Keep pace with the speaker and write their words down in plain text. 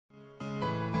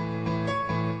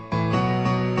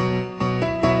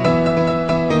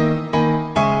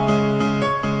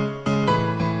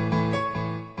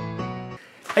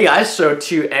Hey guys, so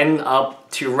to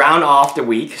round off the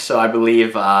week, so I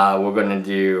believe we're gonna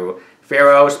do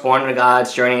Pharaoh, Spawn of the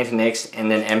Gods, Journey into Nyx, and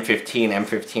then M15.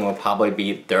 M15 will probably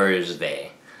be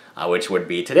Thursday, which would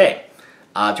be today.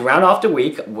 To round off the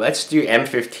week, let's do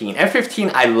M15.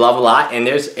 M15 I love a lot, and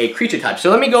there's a creature type. So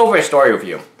let me go over a story with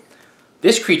you.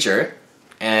 This creature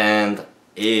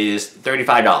is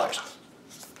 $35.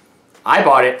 I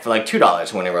bought it for like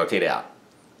 $2 when it rotated out.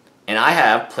 And I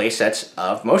have play sets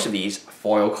of most of these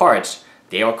foil cards.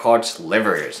 They are called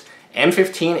slivers.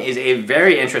 M15 is a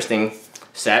very interesting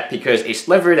set because a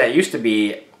sliver that used to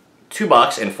be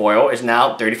 $2 in foil is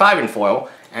now $35 in foil,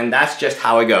 and that's just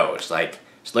how it goes. Like,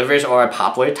 slivers are a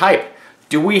popular type.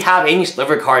 Do we have any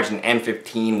sliver cards in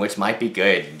M15 which might be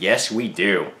good? Yes, we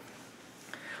do.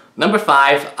 Number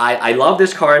 5, I love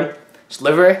this card.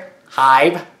 Sliver,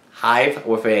 Hive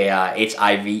with a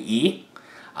H-I-V-E.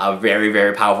 A very,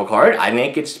 very powerful card. I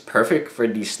think it's perfect for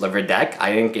the Sliver deck.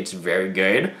 I think it's very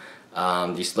good.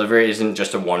 The Sliver isn't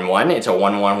just a 1-1. It's a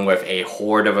 1-1 with a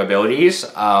horde of abilities.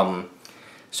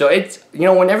 So it's, you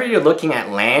know, whenever you're looking at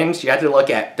lands, you have to look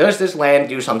at, does this land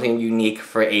do something unique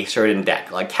for a certain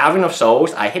deck? Like Cavern of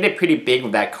Souls, I hit it pretty big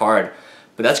with that card.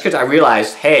 But that's because I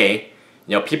realized, hey,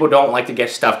 you know, people don't like to get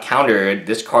stuff countered.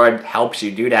 This card helps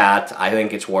you do that. I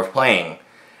think it's worth playing.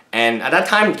 And at that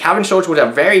time, Cavern Souls was a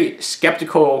very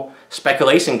skeptical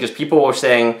speculation because people were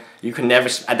saying you could never,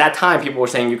 at that time, people were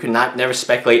saying you could never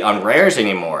speculate on rares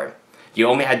anymore. You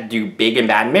only had to do big and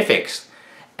bad mythics.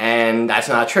 And that's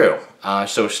not true.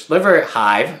 So Sliver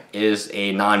Hive is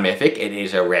a non-mythic, it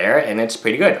is a rare, and it's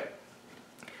pretty good.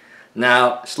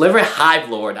 Now, Sliver Hive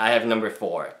Lord, I have number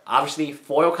 4. Obviously,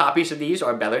 foil copies of these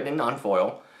are better than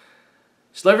non-foil.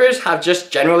 Slivers have just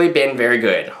generally been very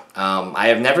good. I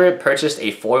have never purchased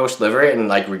a foil sliver and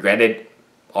like regretted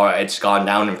or it's gone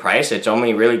down in price. It's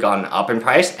only really gone up in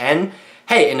price, and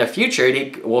hey, in the future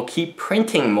they will keep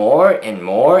printing more and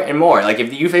more and more. Like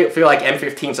if you feel like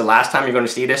M15 is the last time you're going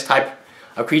to see this type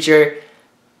of creature,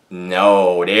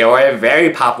 no, they are a very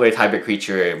popular type of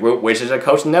creature. Wizards of the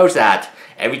Coast knows that.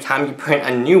 Every time you print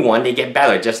a new one, they get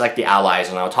better, just like the allies,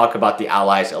 and I'll talk about the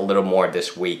allies a little more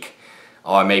this week.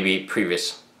 Or maybe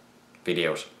previous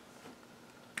videos.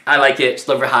 I like it.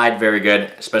 Sliver Hive, very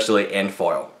good, especially in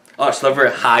foil. Oh, Sliver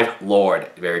Hive Lord,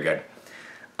 very good.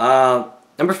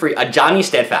 Number 3, Ajani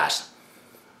Steadfast.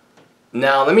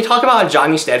 Now, let me talk about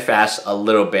Ajani Steadfast a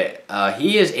little bit.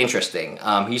 He is interesting.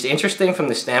 He's interesting from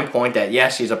the standpoint that,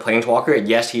 yes, he's a planeswalker.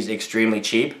 Yes, he's extremely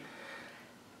cheap.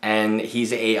 And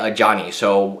he's a Ajani.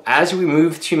 So, as we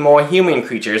move to more human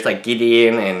creatures like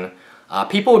Gideon and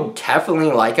people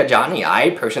definitely like Ajani.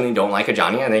 I personally don't like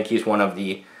Ajani. I think he's one of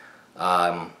the...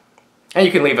 and you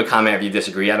can leave a comment if you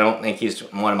disagree. I don't think he's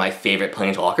one of my favorite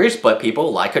planeswalkers, but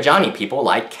people like Ajani. People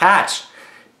like cats.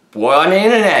 We're on the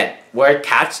internet where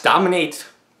cats dominate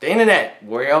the internet.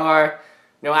 We are,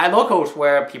 you know, at locals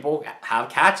where people have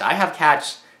cats. I have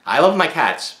cats. I love my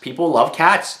cats. People love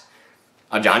cats.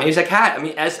 Ajani is a cat. I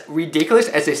mean, as ridiculous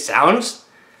as it sounds,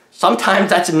 sometimes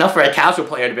that's enough for a casual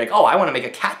player to be like, oh, I want to make a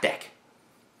cat deck.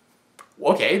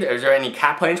 Okay, is there any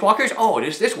cat planeswalkers? Oh,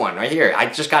 there's this one right here. I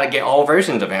just gotta get all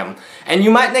versions of him. And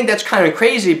you might think that's kind of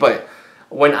crazy, but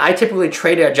when I typically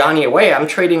trade a Ajani away, I'm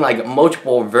trading like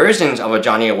multiple versions of a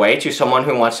Ajani away to someone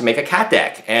who wants to make a cat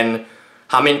deck. And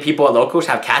how many people at locals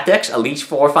have cat decks? At least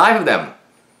 4 or 5 of them.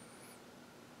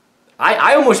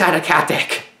 I almost had a cat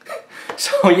deck.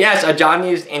 So yes,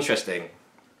 Ajani is interesting.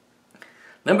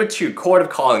 Number 2, Court of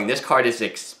Calling. This card is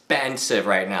expensive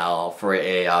right now for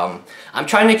a, I'm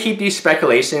trying to keep these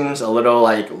speculations a little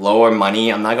like lower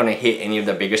money. I'm not going to hit any of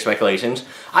the bigger speculations.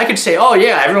 I could say, oh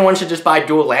yeah, everyone should just buy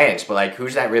dual lands, but like,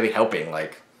 who's that really helping?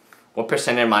 Like, what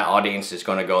percentage of my audience is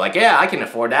going to go like, yeah, I can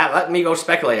afford that. Let me go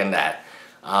speculate on that.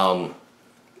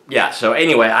 Yeah, so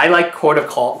anyway, I like Court of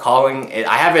Calling.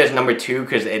 I have it as number 2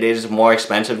 because it is more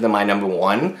expensive than my number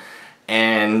 1.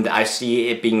 And I see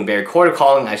it being very Court of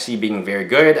Calling, I see it being very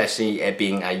good, I see it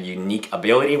being a unique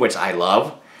ability, which I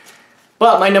love.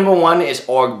 But my number 1 is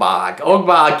Orgbog.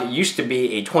 Orgbog used to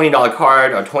be a $20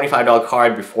 card or $25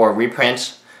 card before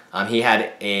reprints. He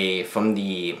had a, from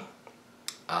the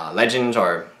Legends,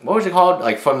 or what was it called?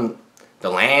 Like from the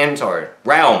Lands or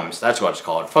Realms, that's what it's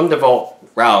called. From the Vault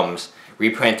Realms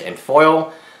reprint in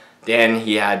foil. Then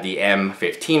he had the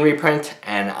M15 reprint,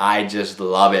 and I just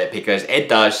love it because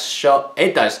it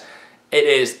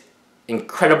is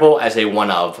incredible as a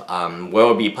one-of.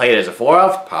 Will it be played as a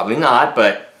 4-of? Probably not,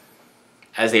 but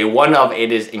as a one-of,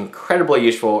 it is incredibly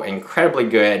useful, incredibly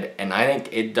good, and I think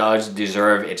it does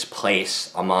deserve its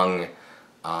place among,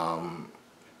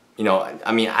 you know,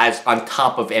 I mean, as on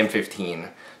top of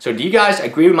M15. So do you guys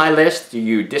agree with my list? Do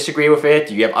you disagree with it?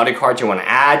 Do you have other cards you want to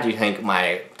add? Do you think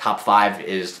my top 5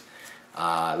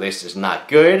 list is not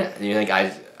good? Do you think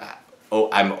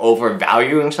I'm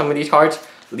overvaluing some of these cards?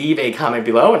 Leave a comment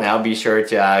below and I'll be sure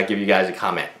to give you guys a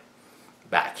comment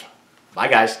back. Bye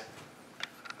guys.